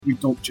We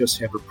don't just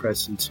have a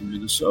presence in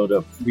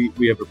Minnesota.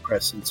 We have a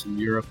presence in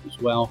Europe as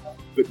well.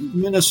 But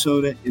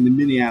Minnesota and the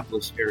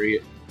Minneapolis area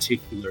in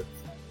particular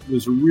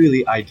was a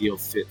really ideal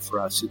fit for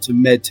us. It's a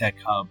med tech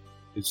hub,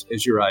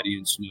 as your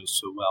audience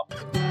knows so well.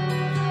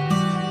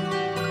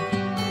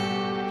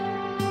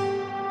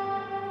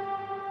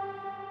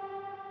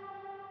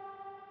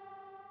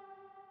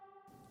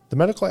 The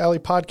Medical Alley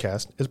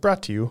podcast is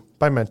brought to you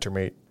by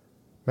MentorMate.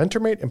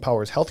 MentorMate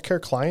empowers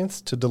healthcare clients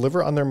to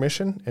deliver on their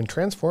mission and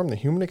transform the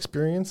human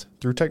experience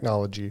through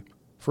technology.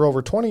 For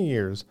over 20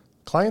 years,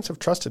 clients have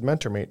trusted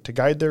MentorMate to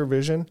guide their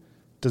vision,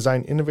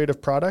 design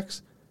innovative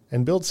products,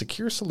 and build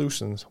secure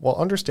solutions while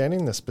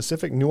understanding the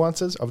specific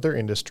nuances of their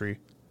industry.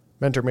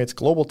 MentorMate's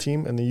global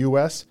team in the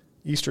U.S.,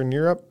 Eastern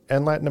Europe,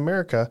 and Latin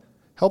America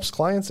helps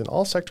clients in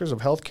all sectors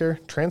of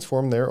healthcare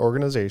transform their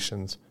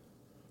organizations.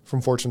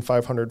 From Fortune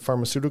 500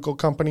 pharmaceutical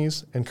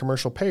companies and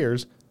commercial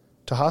payers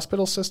to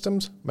hospital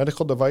systems,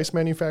 medical device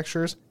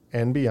manufacturers,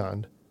 and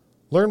beyond.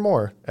 Learn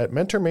more at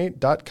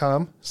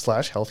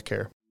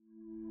mentormate.com/healthcare.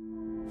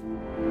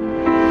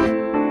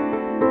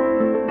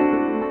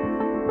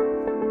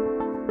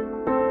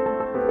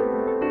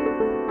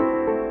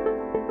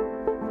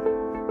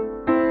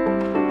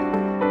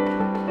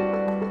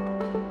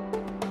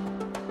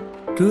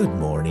 Good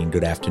morning,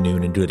 good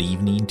afternoon, and good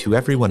evening to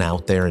everyone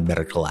out there in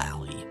Medical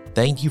Alley.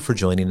 Thank you for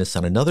joining us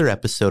on another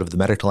episode of the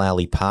Medical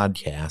Alley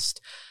podcast,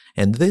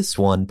 and this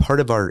one,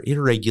 part of our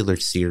irregular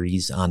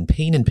series on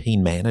pain and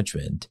pain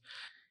management.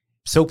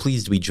 So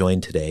pleased to be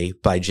joined today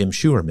by Jim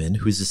Schuermann,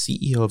 who is the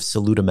CEO of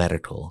Saluda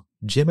Medical.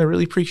 Jim, I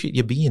really appreciate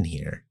you being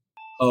here.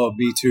 Oh,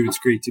 me too. It's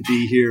great to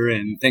be here,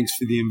 and thanks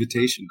for the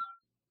invitation.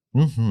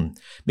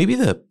 Maybe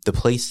the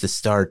place to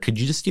start, could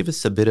you just give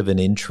us a bit of an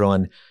intro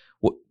on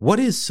what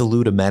is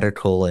Saluda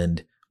Medical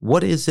and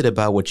what is it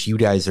about what you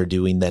guys are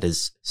doing that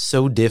is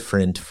so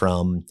different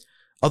from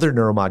other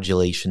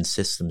neuromodulation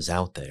systems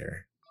out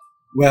there?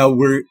 Well,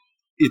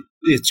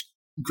 it's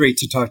great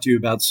to talk to you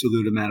about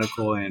Saluda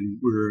Medical, and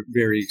we're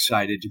very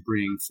excited to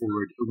bring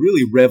forward a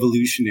really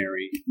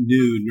revolutionary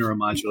new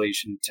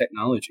neuromodulation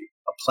technology,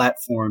 a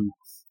platform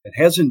that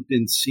hasn't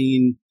been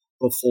seen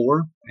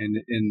before,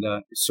 and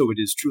so it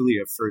is truly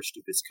a first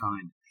of its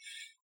kind.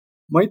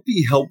 Might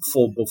be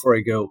helpful before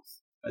I go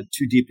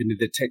too deep into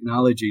the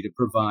technology to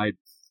provide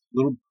a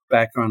little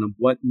background of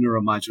what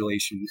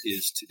neuromodulation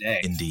is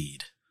today.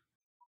 Indeed.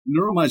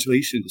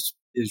 Neuromodulation is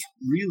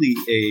really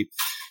a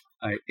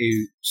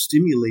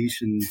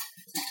stimulation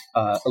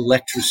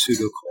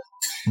electroceutical,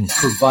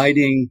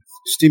 providing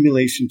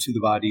stimulation to the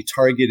body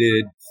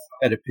targeted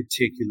at a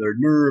particular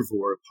nerve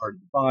or a part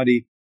of the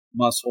body,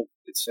 muscle,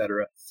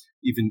 etc.,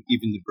 even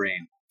the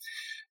brain.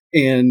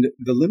 And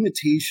the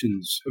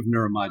limitations of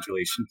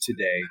neuromodulation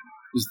today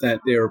is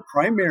that they are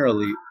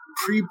primarily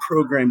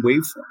pre-programmed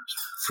waveforms,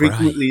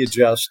 frequently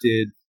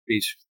adjusted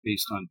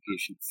based on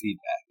patient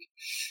feedback.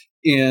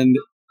 And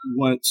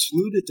what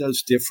Saluda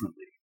does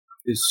differently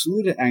is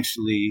Saluda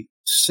actually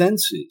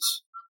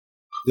senses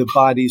the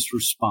body's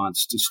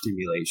response to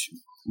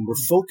stimulation. And we're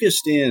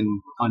focused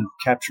in on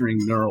capturing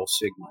neural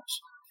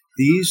signals.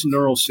 These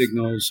neural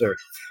signals are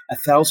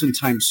 1,000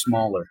 times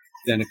smaller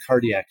than a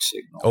cardiac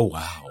signal. Oh,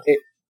 wow.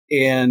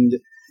 And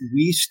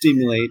we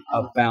stimulate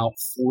about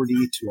 40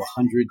 to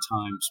 100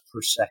 times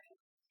per second.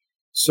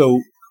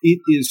 So it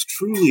is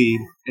truly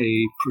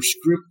a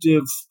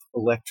prescriptive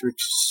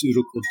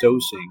electroceutical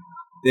dosing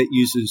that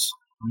uses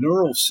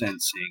neural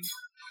sensing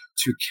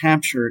to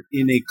capture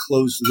in a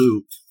closed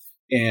loop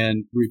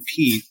and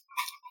repeat,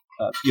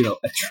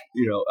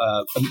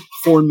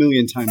 4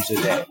 million times a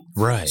day.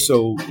 Right.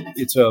 So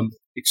it's an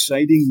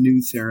exciting new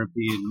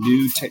therapy and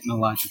new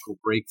technological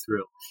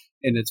breakthrough,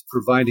 and it's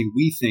providing,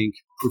 we think,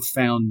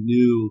 profound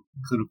new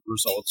clinical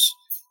results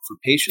for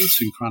patients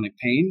in chronic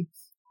pain.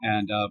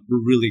 And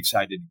we're really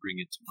excited to bring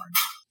it to market.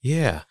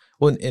 Yeah.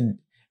 Well, and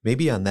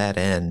maybe on that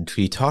end,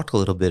 we talked a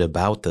little bit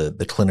about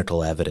the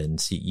clinical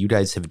evidence. You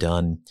guys have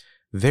done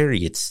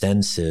very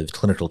extensive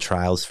clinical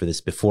trials for this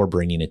before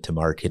bringing it to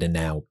market and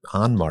now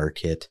on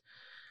market.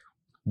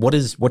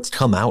 What's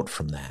come out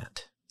from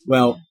that?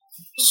 Well,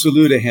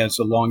 Saluda has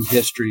a long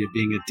history of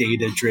being a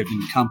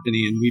data-driven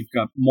company, and we've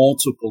got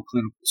multiple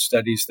clinical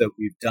studies that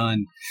we've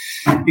done,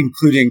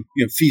 including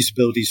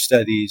feasibility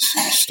studies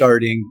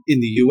starting in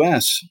the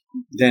U.S.,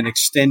 then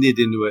extended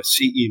into a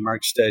CE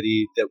mark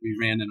study that we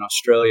ran in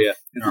Australia,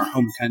 in our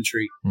home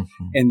country,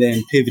 and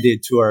then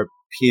pivoted to our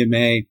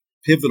PMA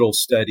pivotal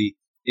study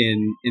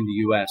in the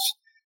U.S.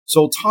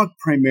 So I'll talk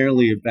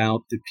primarily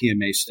about the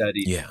PMA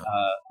study,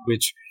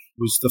 which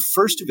was the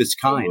first of its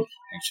kind,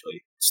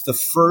 actually. It's the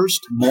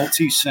first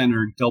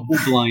multi-center,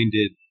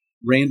 double-blinded,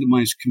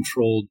 randomized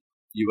controlled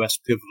U.S.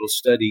 pivotal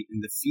study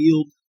in the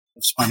field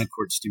of spinal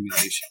cord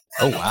stimulation.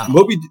 Oh, wow.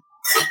 What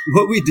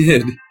we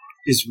did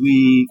is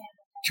we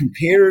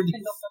compared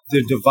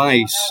the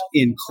device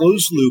in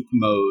closed-loop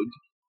mode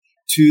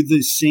to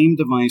the same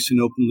device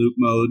in open-loop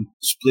mode,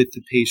 split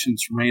the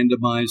patients,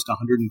 randomized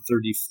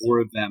 134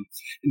 of them.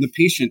 And the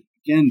patient,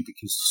 again,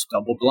 because it's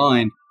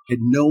double-blind, had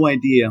no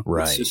idea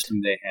what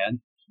system they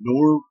had,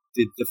 nor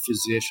did the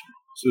physician.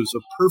 So it's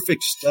a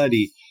perfect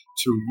study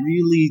to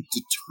really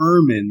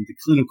determine the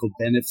clinical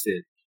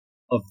benefit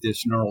of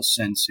this neural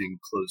sensing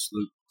closed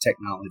loop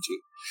technology.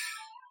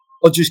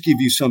 I'll just give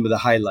you some of the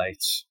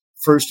highlights.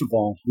 First of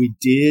all, we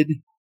did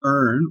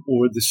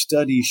the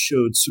study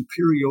showed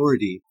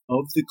superiority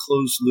of the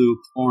closed loop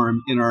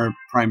arm in our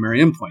primary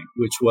endpoint,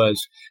 which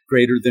was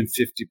greater than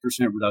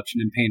 50%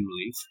 reduction in pain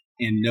relief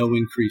and no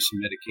increase in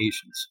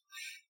medications.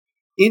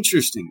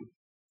 Interestingly,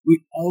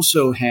 we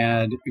also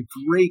had a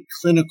great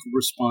clinical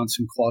response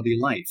in quality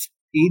of life.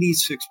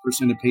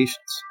 86% of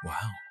patients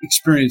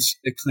experienced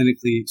a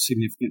clinically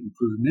significant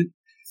improvement.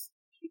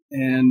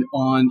 And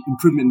on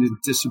improvement in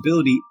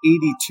disability,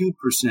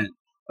 82%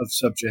 of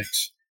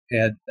subjects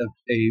had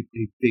a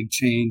big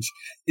change.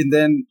 And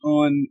then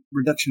on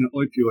reduction of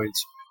opioids,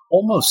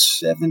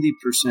 almost 70%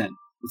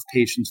 of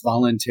patients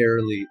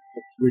voluntarily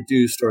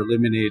reduced or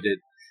eliminated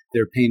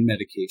their pain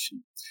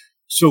medication.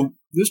 So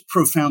this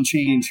profound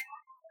change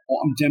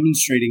I'm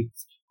demonstrating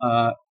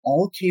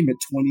all came at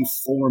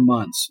 24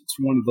 months. It's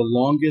one of the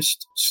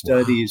longest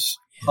studies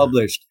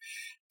published.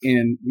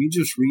 And we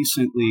just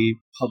recently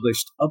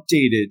published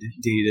updated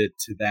data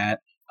to that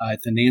at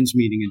the NANS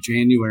meeting in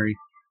January.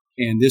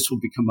 And this will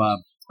become a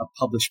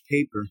published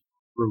paper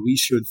where we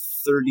showed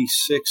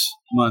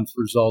 36-month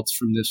results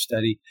from this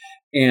study.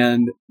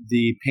 And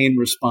the pain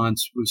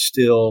response was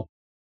still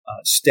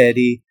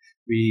steady.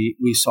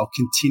 We saw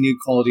continued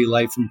quality of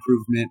life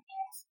improvement.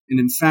 And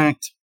in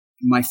fact,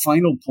 my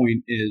final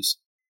point is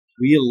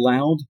we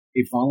allowed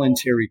a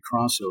voluntary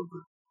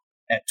crossover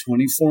at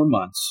 24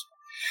 months.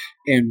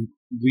 And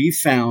we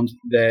found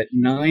that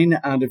 9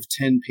 out of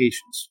 10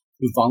 patients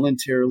who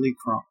voluntarily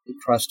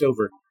crossed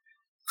over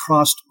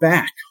crossed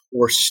back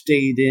or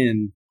stayed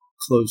in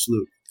closed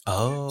loop.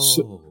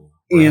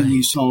 And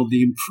we saw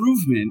the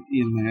improvement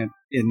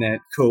in that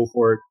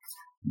cohort.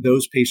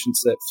 Those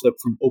patients that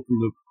flipped from open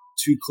loop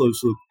to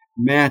closed loop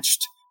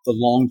matched the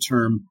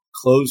long-term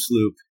closed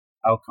loop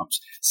outcomes.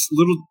 It's a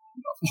little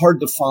hard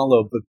to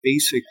follow, but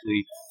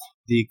basically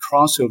the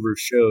crossover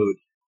showed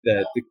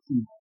that the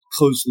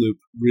closed loop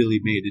really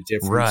made a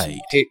difference.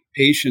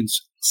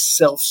 Patients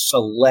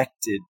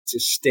self-selected to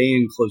stay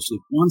in closed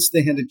loop once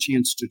they had a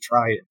chance to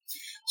try it.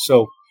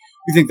 So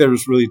we think that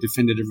was really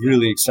definitive,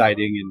 really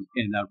exciting,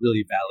 and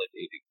really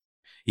validating.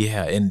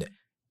 Yeah,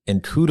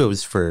 and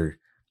kudos for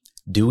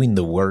doing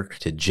the work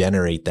to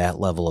generate that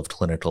level of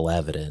clinical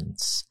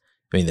evidence.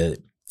 I mean,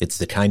 it's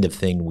the kind of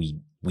thing we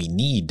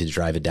need to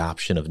drive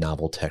adoption of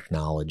novel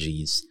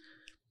technologies,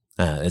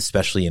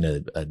 especially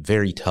in a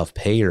very tough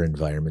payer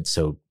environment.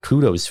 So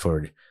kudos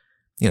for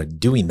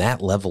doing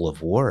that level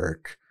of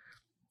work.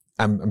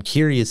 I'm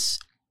curious.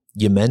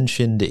 You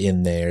mentioned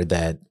in there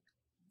that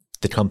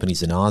the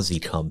company's an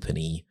Aussie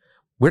company.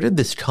 Where did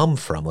this come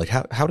from? Like,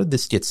 how did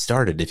this get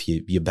started? If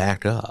you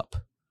back up.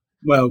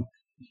 Well,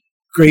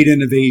 great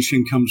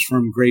innovation comes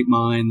from great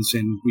minds,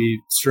 and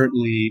we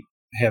certainly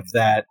have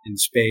that in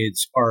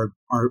spades. Our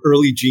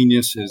early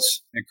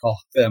geniuses, I call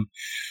them,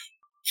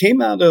 came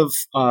out of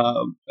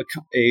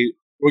a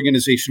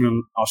organization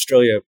in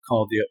Australia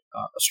called the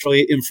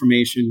Australia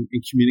Information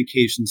and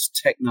Communications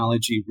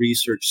Technology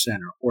Research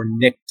Center, or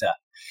NICTA.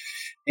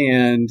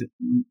 And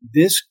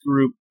this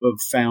group of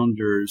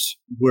founders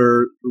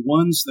were the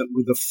ones that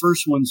were the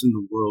first ones in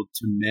the world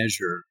to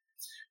measure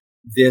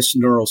this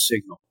neural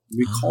signal.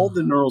 We call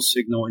the neural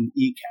signal an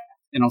ECAP.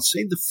 And I'll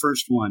say the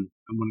first one,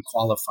 I'm going to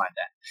qualify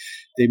that.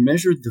 They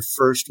measured the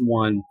first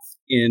one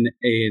in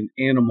an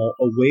animal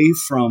away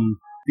from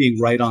being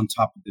right on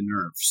top of the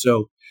nerve.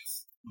 So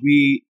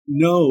we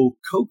know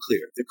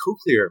the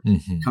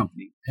Cochlear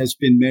company has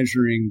been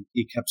measuring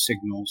ECAP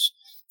signals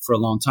for a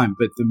long time,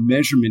 but the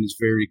measurement is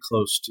very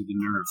close to the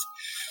nerve.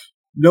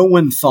 No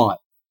one thought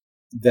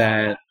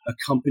that a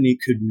company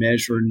could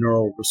measure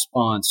neural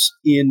response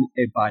in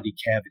a body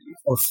cavity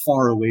or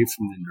far away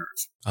from the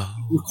nerve.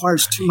 It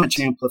requires too much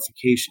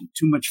amplification,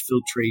 too much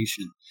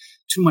filtration,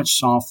 too much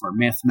software,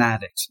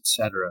 mathematics,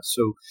 etc.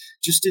 So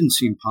just didn't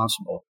seem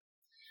possible.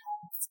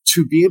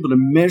 To be able to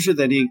measure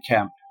that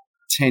ECAP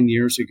 10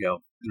 years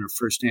ago in our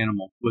first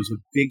animal was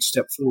a big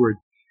step forward.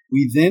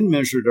 We then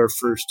measured our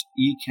first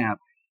ECAP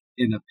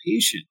in a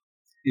patient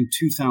in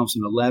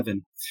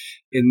 2011,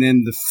 and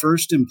then the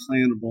first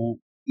implantable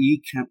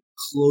ECAP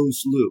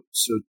closed loop.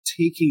 So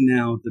taking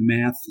now the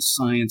math, the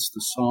science,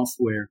 the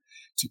software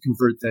to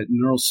convert that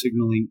neural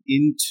signaling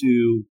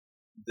into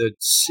the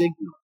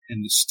signal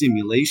and the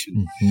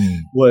stimulation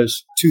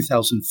was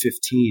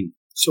 2015.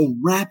 So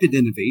rapid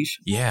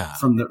innovation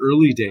from the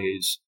early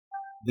days.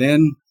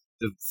 Then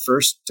the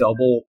first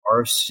double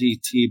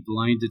RCT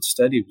blinded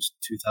study was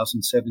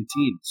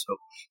 2017. So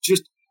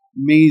just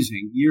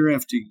amazing year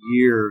after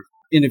year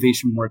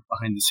innovation work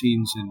behind the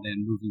scenes, and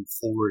then moving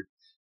forward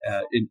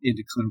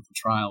into clinical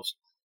trials,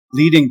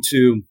 leading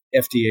to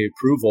FDA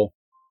approval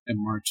in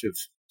March of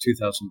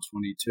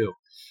 2022.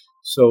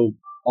 So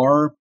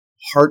our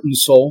heart and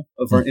soul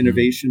of our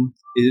innovation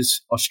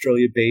is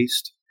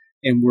Australia-based,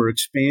 and we're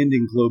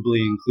expanding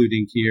globally,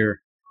 including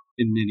here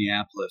in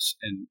Minneapolis,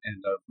 and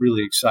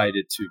really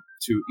excited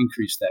to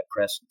increase that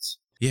presence.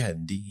 Yeah,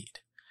 indeed.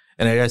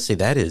 And I gotta say,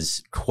 that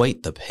is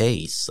quite the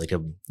pace, like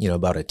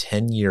about a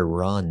 10-year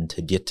run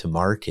to get to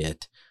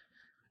market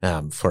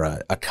for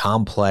a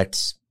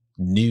complex,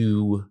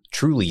 new,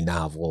 truly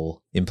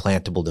novel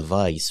implantable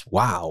device.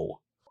 Wow.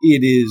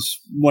 It is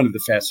one of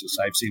the fastest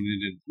I've seen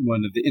it. And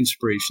one of the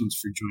inspirations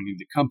for joining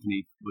the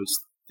company was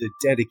the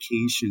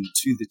dedication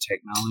to the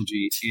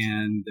technology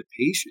and the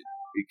patient,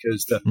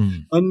 because the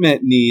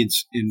unmet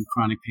needs in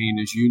chronic pain,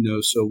 as you know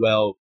so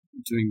well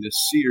doing this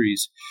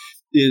series,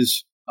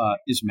 is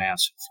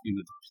massive.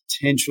 The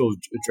potential of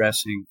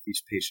addressing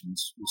these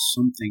patients with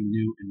something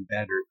new and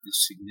better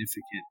is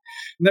significant.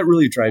 And that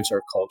really drives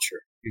our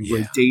culture.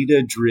 We're a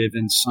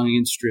data-driven,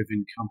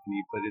 science-driven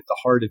company, but at the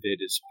heart of it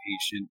is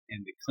patient,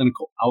 and the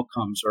clinical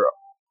outcomes are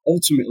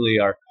ultimately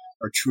our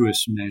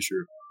truest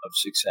measure of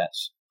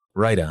success.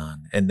 Right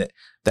on. And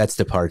that's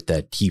the part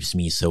that keeps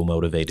me so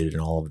motivated in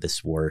all of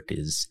this work,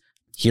 is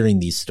hearing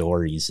these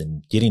stories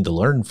and getting to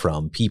learn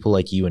from people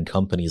like you and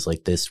companies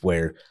like this,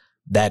 where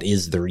that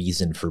is the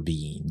reason for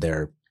being.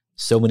 There are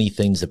so many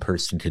things a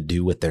person could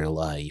do with their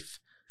life.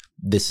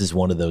 This is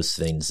one of those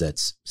things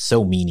that's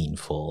so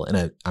meaningful.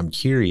 And I'm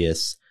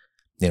curious,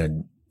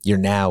 you're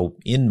now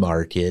in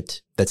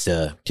market.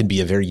 Can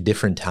be a very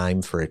different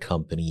time for a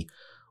company.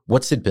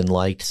 What's it been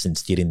like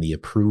since getting the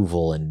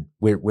approval, and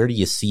where do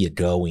you see it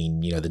going,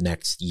 the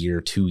next year,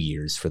 2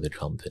 years for the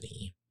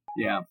company?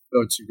 Yeah,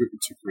 it's a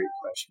great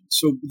question.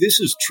 So this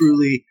is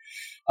truly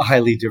a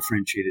highly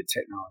differentiated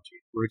technology.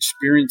 We're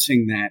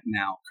experiencing that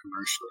now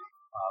commercially.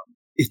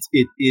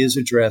 It is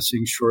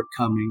addressing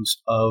shortcomings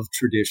of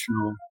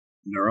traditional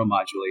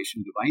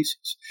neuromodulation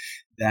devices,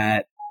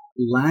 that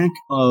lack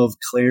of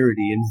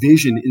clarity and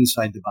vision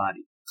inside the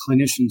body.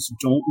 Clinicians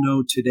don't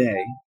know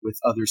today with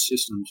other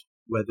systems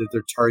whether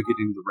they're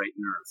targeting the right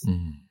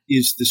nerve.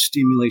 Is the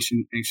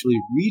stimulation actually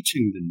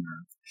reaching the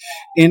nerve?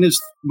 And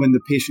when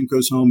the patient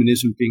goes home and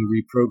isn't being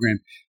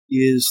reprogrammed,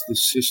 is the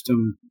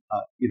system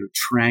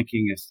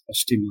tracking a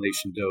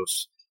stimulation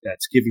dose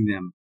that's giving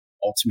them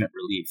ultimate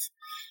relief?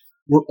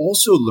 We're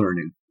also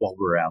learning while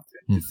we're out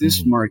there that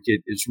this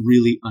market is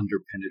really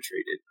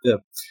underpenetrated.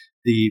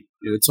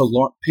 It's a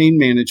lot. Pain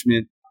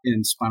management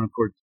and spinal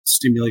cord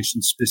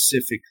stimulation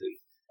specifically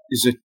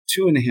is a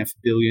 $2.5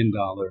 billion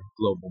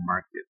global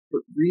market,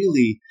 but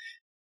really,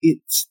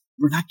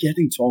 we're not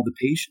getting to all the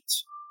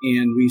patients,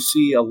 and we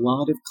see a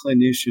lot of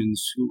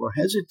clinicians who are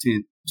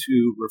hesitant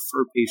to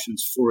refer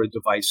patients for a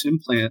device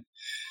implant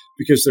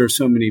because there are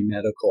so many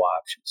medical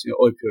options.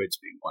 Opioids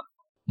being one of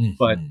them.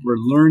 But we're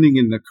learning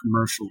in the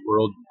commercial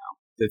world now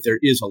that there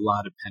is a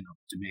lot of pent-up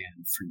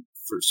demand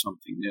for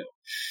something new.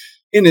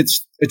 And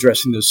it's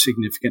addressing those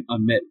significant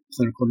unmet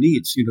clinical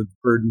needs, the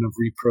burden of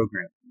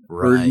reprogramming, the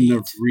burden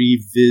of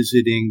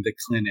revisiting the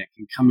clinic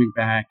and coming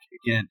back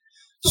again.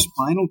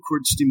 Spinal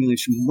cord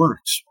stimulation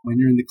works when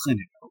you're in the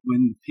clinic. But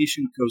when the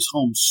patient goes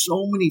home,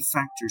 so many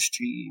factors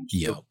change.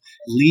 The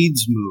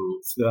leads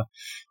move.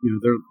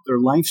 Their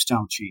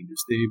lifestyle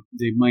changes.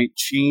 They might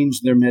change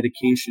their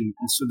medication,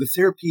 and so the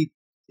therapy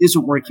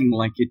isn't working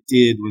like it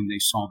did when they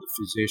saw the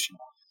physician.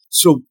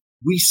 So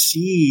we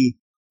see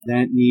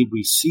that need.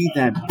 We see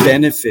that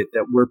benefit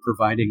that we're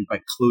providing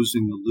by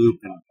closing the loop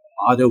and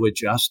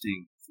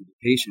auto-adjusting for the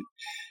patient.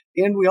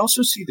 And we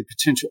also see the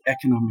potential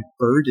economic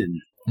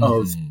burden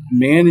of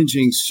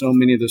managing so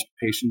many of those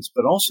patients,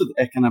 but also the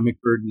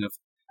economic burden of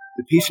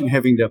the patient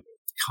having to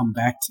come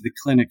back to the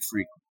clinic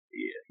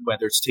frequently,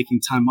 whether it's taking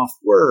time off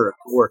work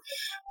or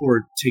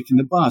taking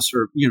the bus,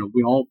 or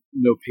we all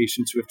know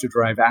patients who have to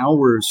drive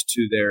hours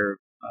to their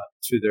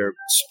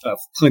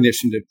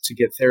clinician to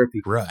get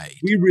therapy. Right.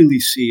 We really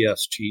see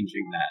us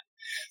changing that.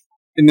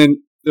 And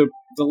then the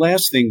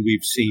last thing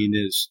we've seen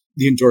is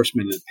the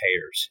endorsement of the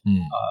payers.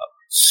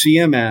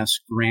 CMS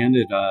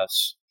granted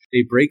us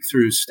a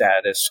breakthrough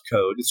status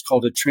code. It's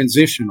called a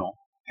transitional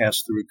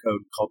pass-through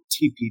code called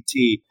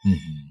TPT.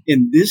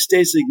 And this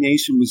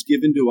designation was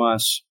given to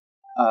us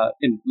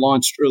and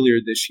launched earlier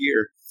this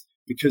year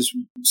because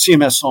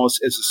CMS saw us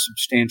as a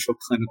substantial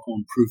clinical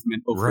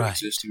improvement over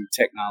existing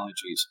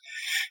technologies.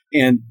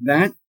 And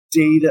that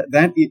data,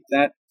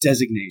 that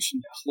designation,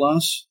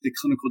 plus the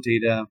clinical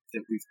data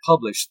that we've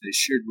published that I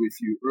shared with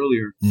you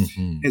earlier,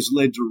 has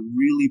led to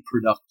really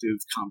productive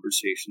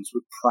conversations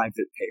with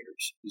private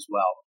payers as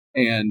well.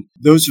 And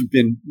those have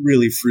been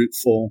really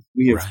fruitful.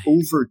 We have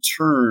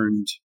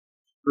overturned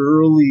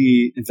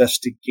early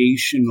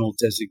investigational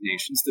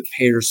designations that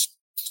payers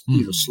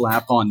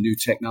slap on new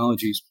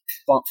technologies,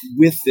 but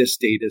with this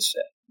data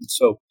set. And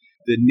so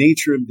the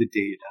nature of the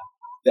data,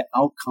 the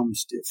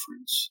outcomes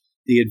difference,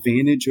 the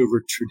advantage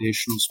over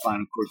traditional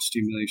spinal cord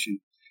stimulation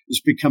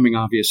is becoming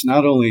obvious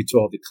not only to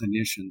all the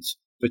clinicians,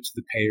 but to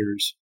the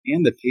payers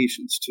and the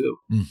patients too.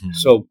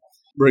 So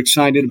we're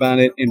excited about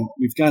it, and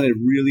we've got a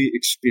really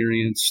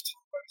experienced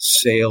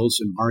sales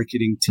and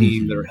marketing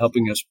team that are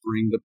helping us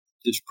bring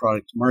this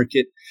product to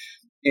market.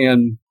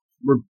 And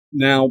we're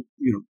now,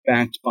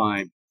 backed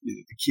by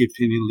the key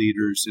opinion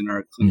leaders in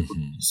our clinical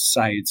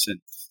sites,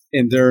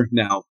 and they're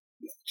now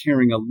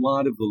carrying a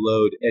lot of the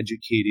load,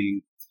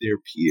 educating their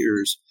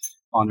peers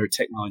on our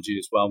technology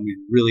as well. We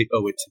really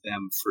owe it to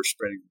them for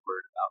spreading the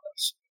word about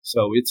us.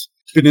 So it's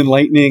been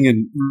enlightening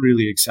and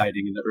really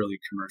exciting in the early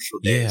commercial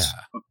days.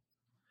 Yeah.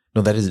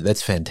 No,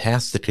 that's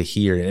fantastic to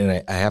hear.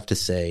 And I have to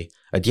say,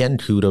 again,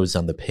 kudos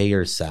on the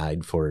payer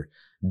side for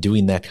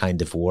doing that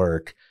kind of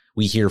work.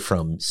 We hear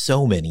from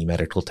so many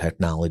medical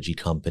technology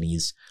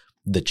companies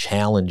the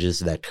challenges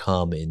that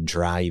come in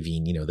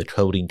driving, the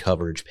coding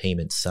coverage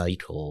payment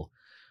cycle.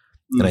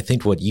 And I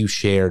think what you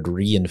shared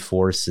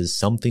reinforces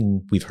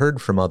something we've heard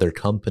from other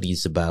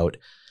companies about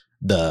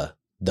the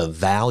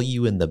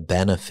value and the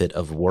benefit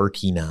of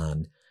working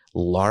on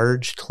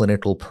large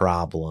clinical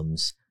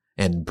problems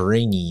and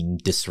bringing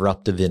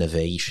disruptive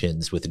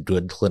innovations with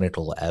good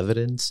clinical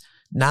evidence.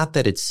 Not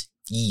that it's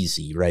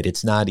easy, right?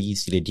 It's not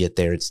easy to get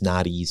there. It's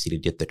not easy to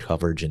get the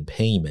coverage and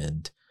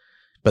payment,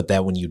 but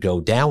that when you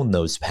go down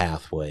those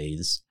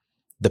pathways,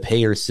 the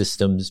payer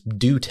systems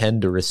do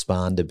tend to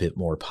respond a bit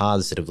more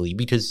positively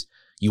because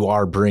you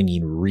are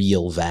bringing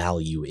real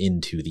value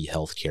into the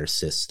healthcare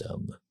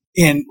system.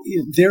 And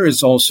there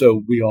is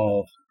also, we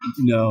all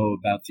know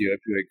about the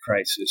opioid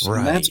crisis, right.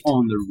 And that's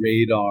on the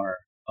radar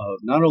of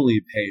not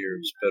only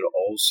payers, but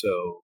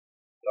also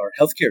our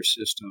healthcare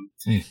system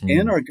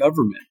and our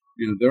government.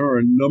 There are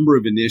a number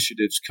of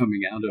initiatives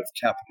coming out of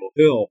Capitol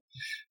Hill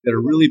that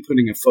are really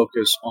putting a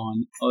focus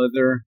on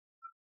other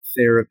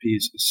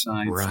therapies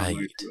aside from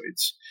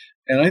opioids.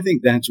 And I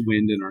think that's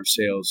wind in our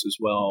sails as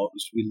well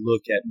as we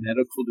look at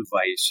medical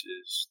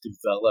devices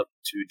developed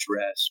to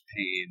address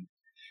pain.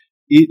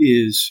 It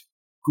is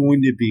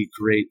going to be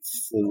great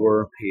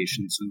for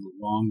patients in the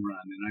long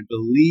run. And I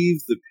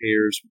believe the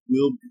payers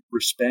will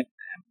respect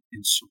them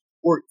and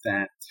support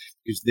that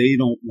because they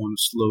don't want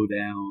to slow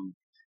down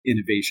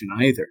innovation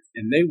either.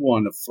 And they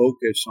want to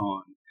focus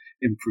on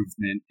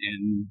improvement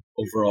in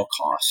overall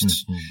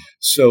costs.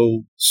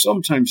 So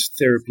sometimes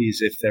therapies,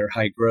 if they're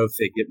high growth,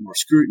 they get more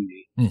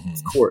scrutiny.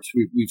 Of course,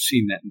 we've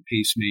seen that in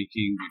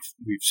pacemaking.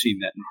 We've seen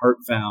that in heart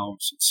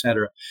valves, et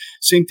cetera.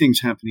 Same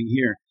thing's happening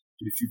here.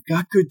 But if you've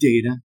got good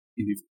data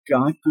and you've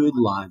got good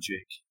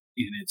logic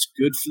and it's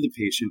good for the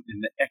patient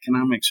and the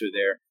economics are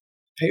there,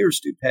 payers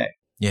do pay.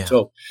 Yeah.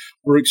 So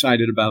we're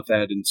excited about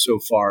that. And so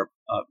far,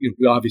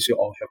 we obviously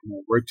all have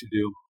more work to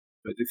do,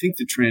 but I think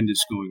the trend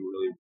is going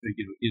really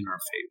in our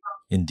favor.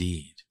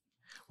 Indeed.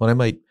 Well, I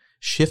might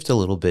shift a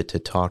little bit to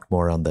talk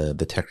more on the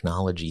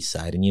technology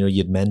side. And,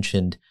 you'd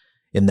mentioned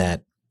in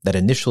that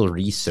initial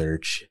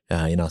research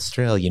in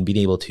Australia and being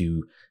able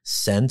to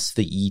sense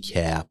the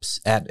ECAPs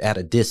at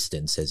a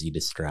distance, as you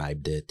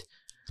described it.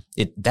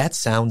 That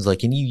sounds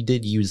like, and you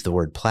did use the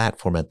word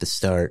platform at the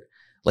start,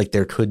 like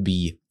there could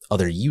be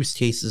other use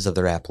cases,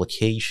 other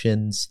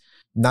applications.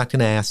 I'm not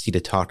going to ask you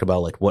to talk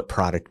about like what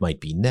product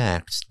might be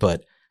next,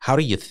 but how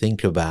do you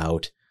think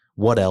about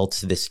what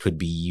else this could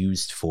be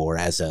used for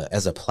as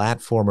a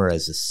platform or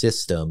as a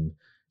system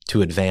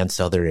to advance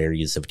other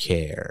areas of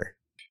care?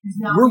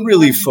 We're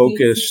really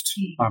focused,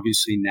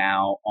 obviously,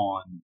 now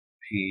on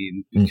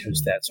pain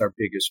because that's our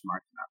biggest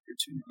market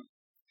opportunity.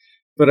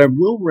 But I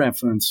will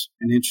reference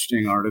an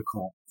interesting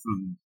article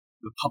from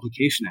the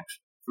publication,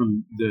 actually,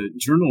 from the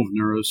Journal of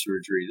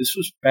Neurosurgery. This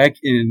was back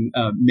in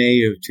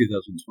May of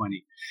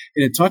 2020.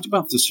 And it talked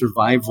about the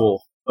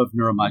survival of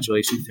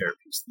neuromodulation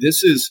therapies.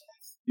 This is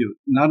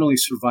not only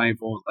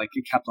survival like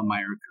a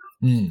Kaplan-Meier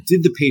curve.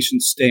 Did the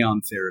patient stay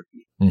on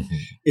therapy?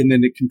 And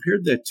then it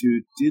compared that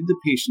to, did the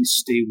patient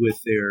stay with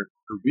their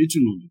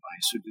original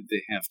device or did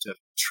they have to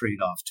trade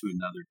off to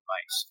another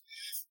device?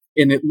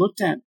 And it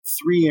looked at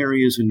 3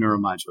 areas of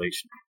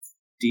neuromodulation: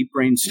 deep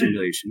brain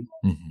stimulation,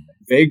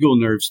 vagal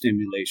nerve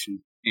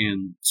stimulation,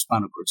 and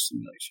spinal cord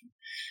stimulation.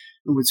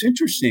 And what's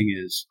interesting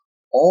is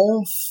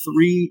all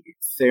 3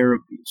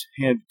 therapies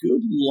had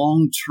good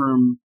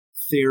long-term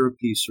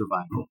therapy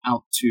survival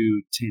out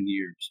to 10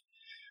 years.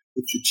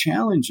 But the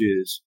challenge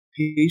is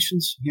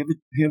patients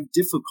have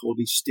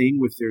difficulty staying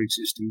with their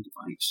existing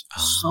device.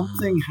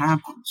 Something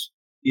happens.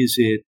 Is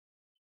it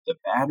the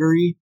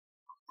battery?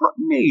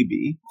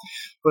 Maybe.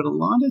 But a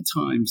lot of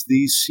times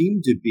these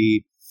seem to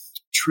be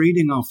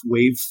trading off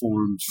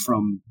waveforms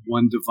from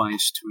one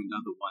device to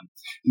another one.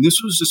 And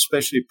this was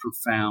especially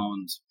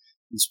profound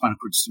in spinal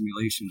cord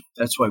stimulation.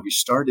 That's why we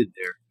started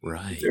there.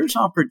 Right. There's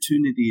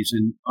opportunities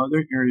in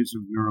other areas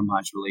of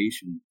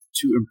neuromodulation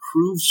to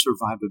improve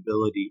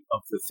survivability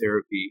of the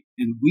therapy.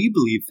 And we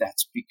believe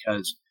that's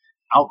because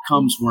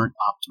outcomes weren't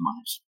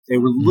optimized. They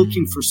were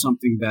looking for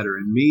something better.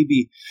 And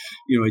maybe,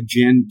 a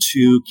Gen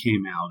 2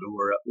 came out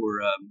or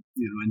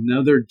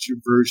another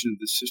version of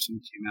the system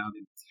came out.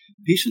 And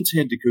patients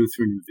had to go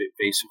through an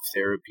invasive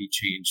therapy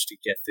change to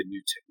get the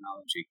new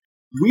technology.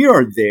 We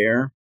are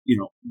there.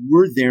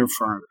 We're there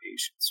for our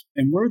patients,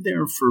 and we're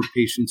there for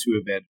patients who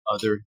have had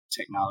other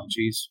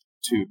technologies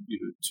to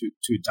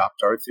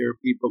adopt our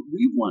therapy. But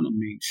we want to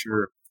make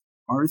sure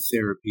our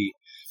therapy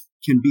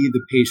can be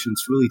the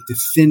patient's really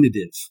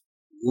definitive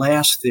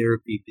last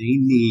therapy they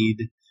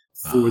need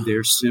for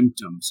their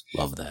symptoms.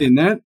 Love that. And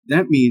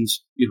that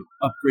means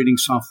upgrading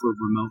software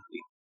remotely,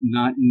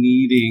 not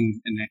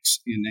needing an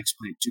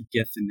explant to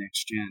get the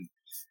next gen,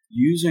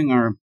 using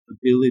our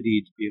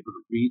ability to be able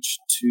to reach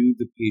to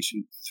the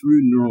patient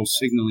through neural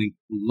signaling,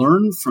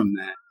 learn from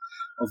that,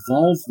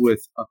 evolve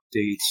with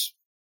updates,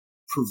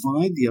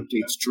 provide the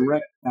updates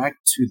direct back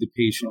to the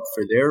patient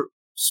for their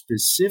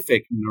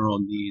specific neural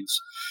needs,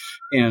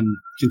 and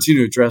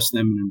continue to address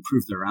them and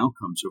improve their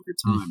outcomes over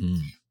time.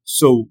 Mm-hmm.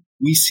 So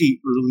we see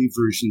early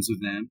versions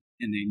of them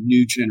in a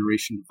new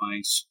generation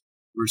device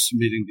we're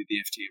submitting to the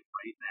FDA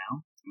right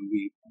now. And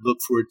we look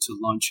forward to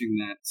launching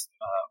that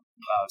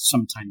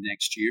sometime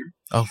next year.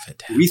 Oh,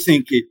 fantastic. We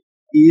think it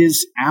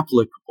is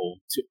applicable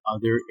to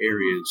other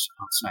areas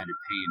outside of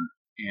pain.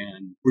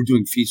 And we're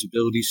doing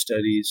feasibility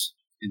studies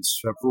in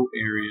several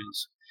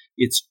areas.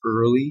 It's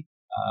early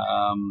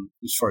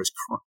as far as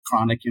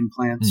chronic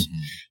implants. Mm-hmm.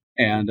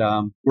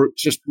 And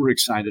we're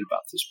excited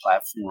about this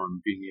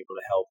platform being able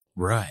to help.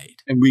 Right.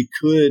 And we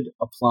could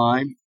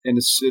apply and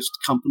assist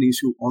companies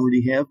who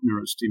already have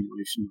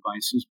neurostimulation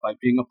devices by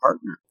being a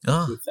partner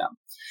with them.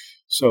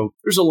 So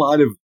there's a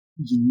lot of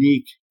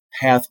unique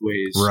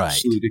pathways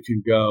Saluda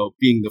can go,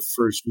 being the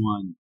first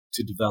one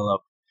to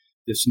develop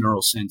this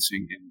neural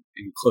sensing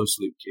and closed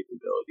loop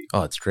capability.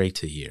 Oh, it's great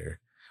to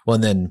hear. Well,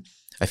 and then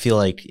I feel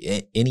like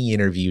any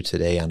interview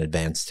today on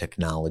advanced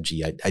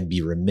technology, I'd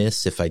be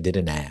remiss if I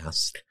didn't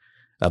ask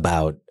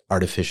about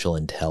artificial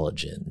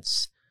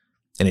intelligence.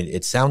 And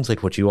it sounds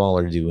like what you all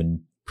are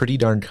doing, pretty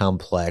darn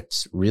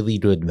complex, really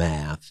good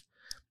math.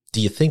 Do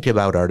you think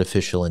about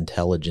artificial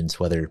intelligence,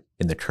 whether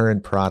in the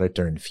current product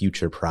or in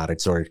future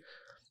products, or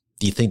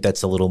do you think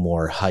that's a little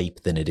more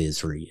hype than it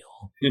is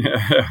real?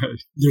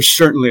 There's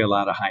certainly a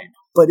lot of hype,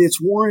 but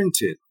it's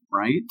warranted,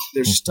 right?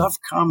 There's stuff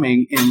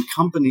coming, and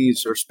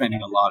companies are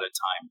spending a lot of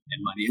time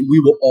and money, and we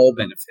will all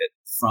benefit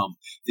from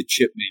the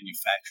chip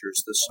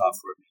manufacturers, the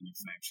software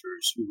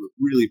manufacturers who are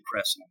really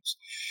pressing us.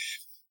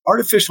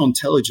 Artificial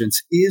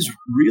intelligence is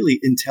really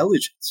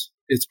intelligence.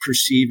 It's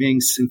perceiving,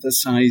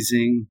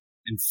 synthesizing,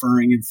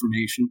 inferring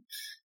information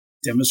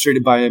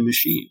demonstrated by a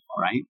machine,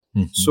 right?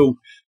 Mm-hmm. So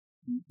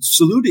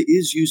Saluda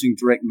is using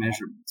direct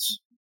measurements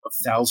of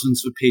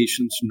thousands of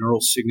patients'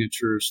 neural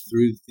signatures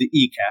through the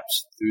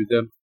ECAPs, through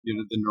the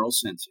neural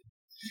sensing.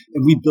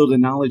 And we build a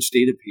knowledge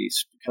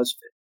database because of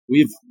it. We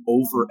have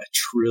over 1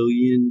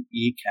 trillion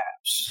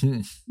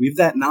ECAPs. We have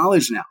that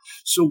knowledge now.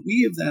 So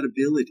we have that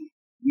ability.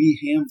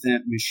 We have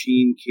that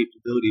machine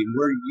capability, and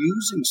we're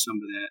using some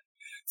of that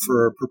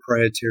for our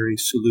proprietary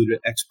Saluda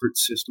expert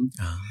system.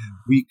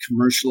 We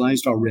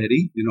commercialized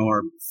already,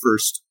 our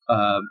first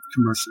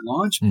commercial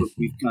launch, but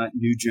we've got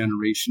new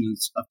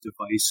generations of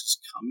devices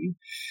coming.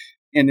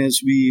 And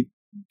as we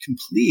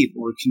complete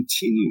or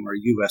continue our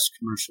U.S.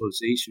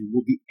 commercialization,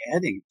 we'll be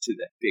adding to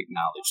that big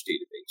knowledge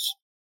database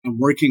and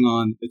working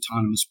on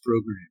autonomous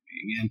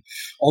programming and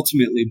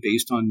ultimately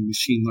based on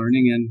machine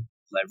learning and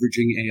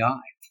leveraging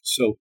AI.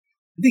 So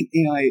I think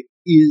AI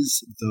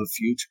is the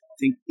future. I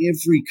think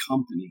every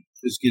company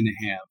is going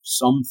to have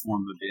some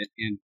form of it.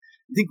 And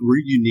I think we're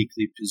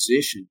uniquely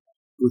positioned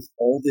with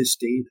all this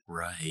data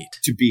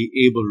to be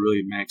able to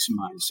really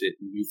maximize it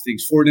and move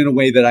things forward in a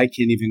way that I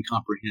can't even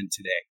comprehend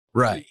today.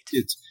 Right.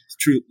 It's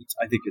true.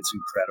 I think it's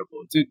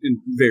incredible. It's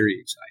very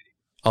exciting.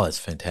 Oh, that's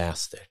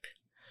fantastic.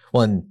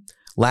 One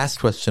last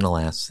question I'll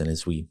ask then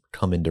as we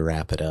come in to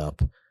wrap it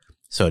up.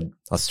 So an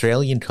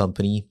Australian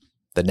company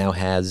that now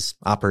has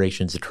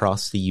operations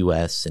across the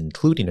U.S.,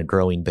 including a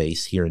growing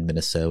base here in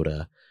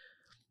Minnesota.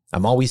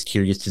 I'm always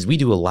curious because we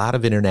do a lot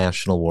of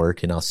international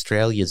work, and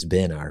Australia's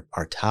been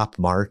our top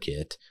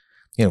market.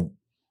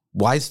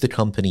 Why is the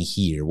company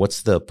here?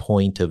 What's the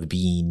point of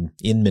being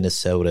in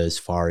Minnesota as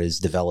far as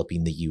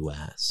developing the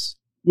U.S.?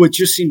 Well, it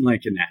just seemed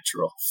like a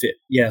natural fit.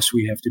 Yes,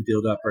 we have to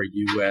build up our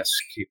U.S.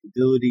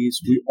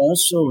 capabilities. We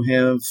also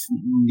have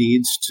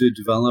needs to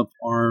develop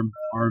our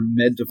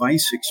med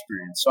device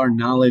experience, our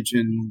knowledge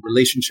and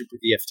relationship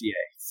with the FDA,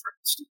 for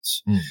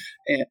instance,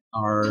 and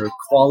our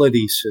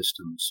quality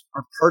systems,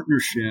 our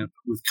partnership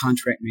with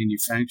contract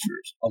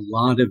manufacturers. A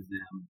lot of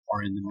them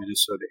are in the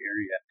Minnesota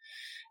area.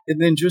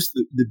 And then just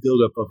the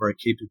buildup of our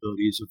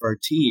capabilities of our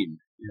team.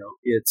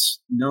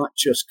 It's not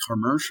just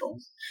commercial.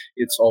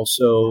 It's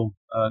also,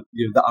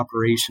 the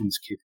operations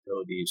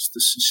capabilities,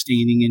 the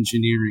sustaining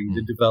engineering,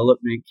 the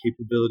development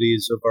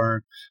capabilities of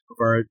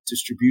our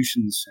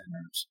distribution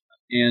centers,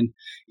 and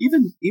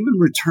even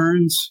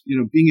returns.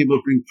 Being able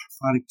to bring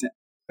product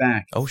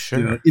back. Oh,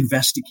 sure.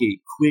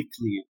 Investigate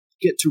quickly.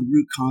 Get to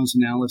root cause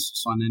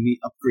analysis on any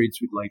upgrades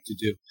we'd like to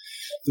do.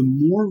 The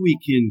more we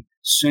can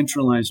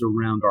centralize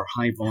around our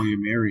high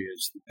volume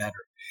areas, the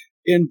better.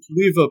 And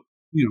we have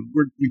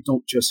we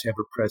don't just have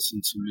a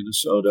presence in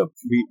Minnesota.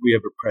 We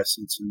have a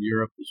presence in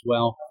Europe as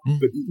well.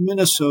 But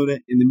Minnesota,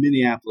 in the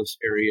Minneapolis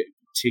area in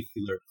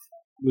particular,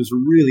 was a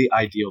really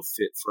ideal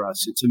fit for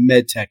us. It's a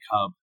med tech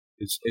hub,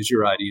 as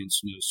your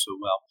audience knows so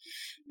well.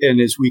 And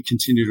as we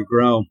continue to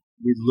grow,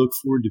 we look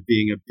forward to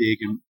being a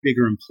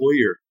bigger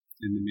employer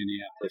in the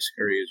Minneapolis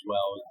area as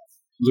well. And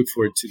look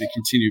forward to the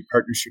continued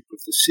partnership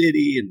with the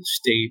city and the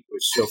state,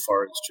 which so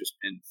far has just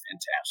been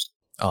fantastic.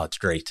 Oh, it's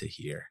great to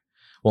hear.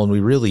 Well, and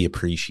we really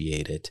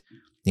appreciate it.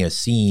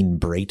 Seeing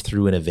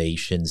breakthrough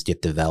innovations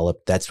get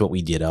developed, that's what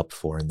we get up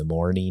for in the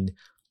morning.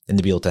 And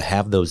to be able to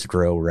have those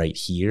grow right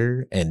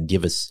here and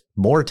give us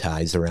more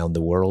ties around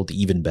the world,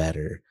 even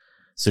better.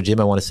 So Jim,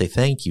 I want to say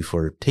thank you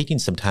for taking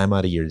some time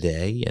out of your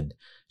day and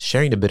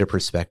sharing a bit of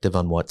perspective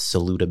on what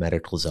Saluda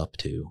Medical is up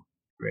to.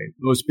 Great.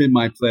 Well, it's been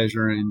my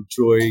pleasure. I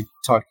enjoy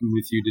talking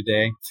with you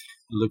today.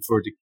 I look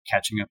forward to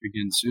catching up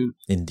again soon.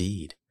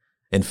 Indeed.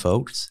 And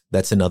folks,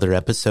 that's another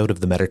episode of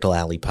the Medical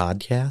Alley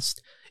podcast.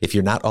 If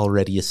you're not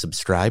already a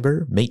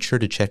subscriber, make sure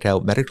to check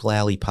out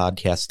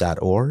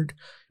medicalalleypodcast.org,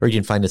 or you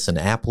can find us on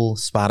Apple,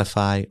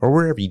 Spotify, or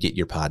wherever you get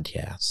your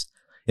podcasts.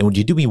 And would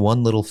you do me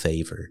one little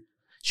favor?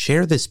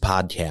 Share this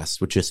podcast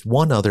with just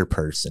one other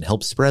person.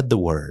 Help spread the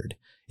word.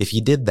 If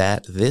you did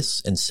that,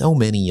 this and so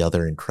many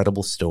other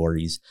incredible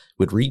stories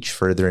would reach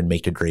further and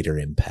make a greater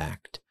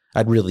impact.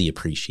 I'd really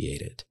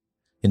appreciate it.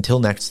 Until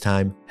next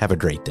time, have a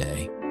great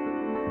day.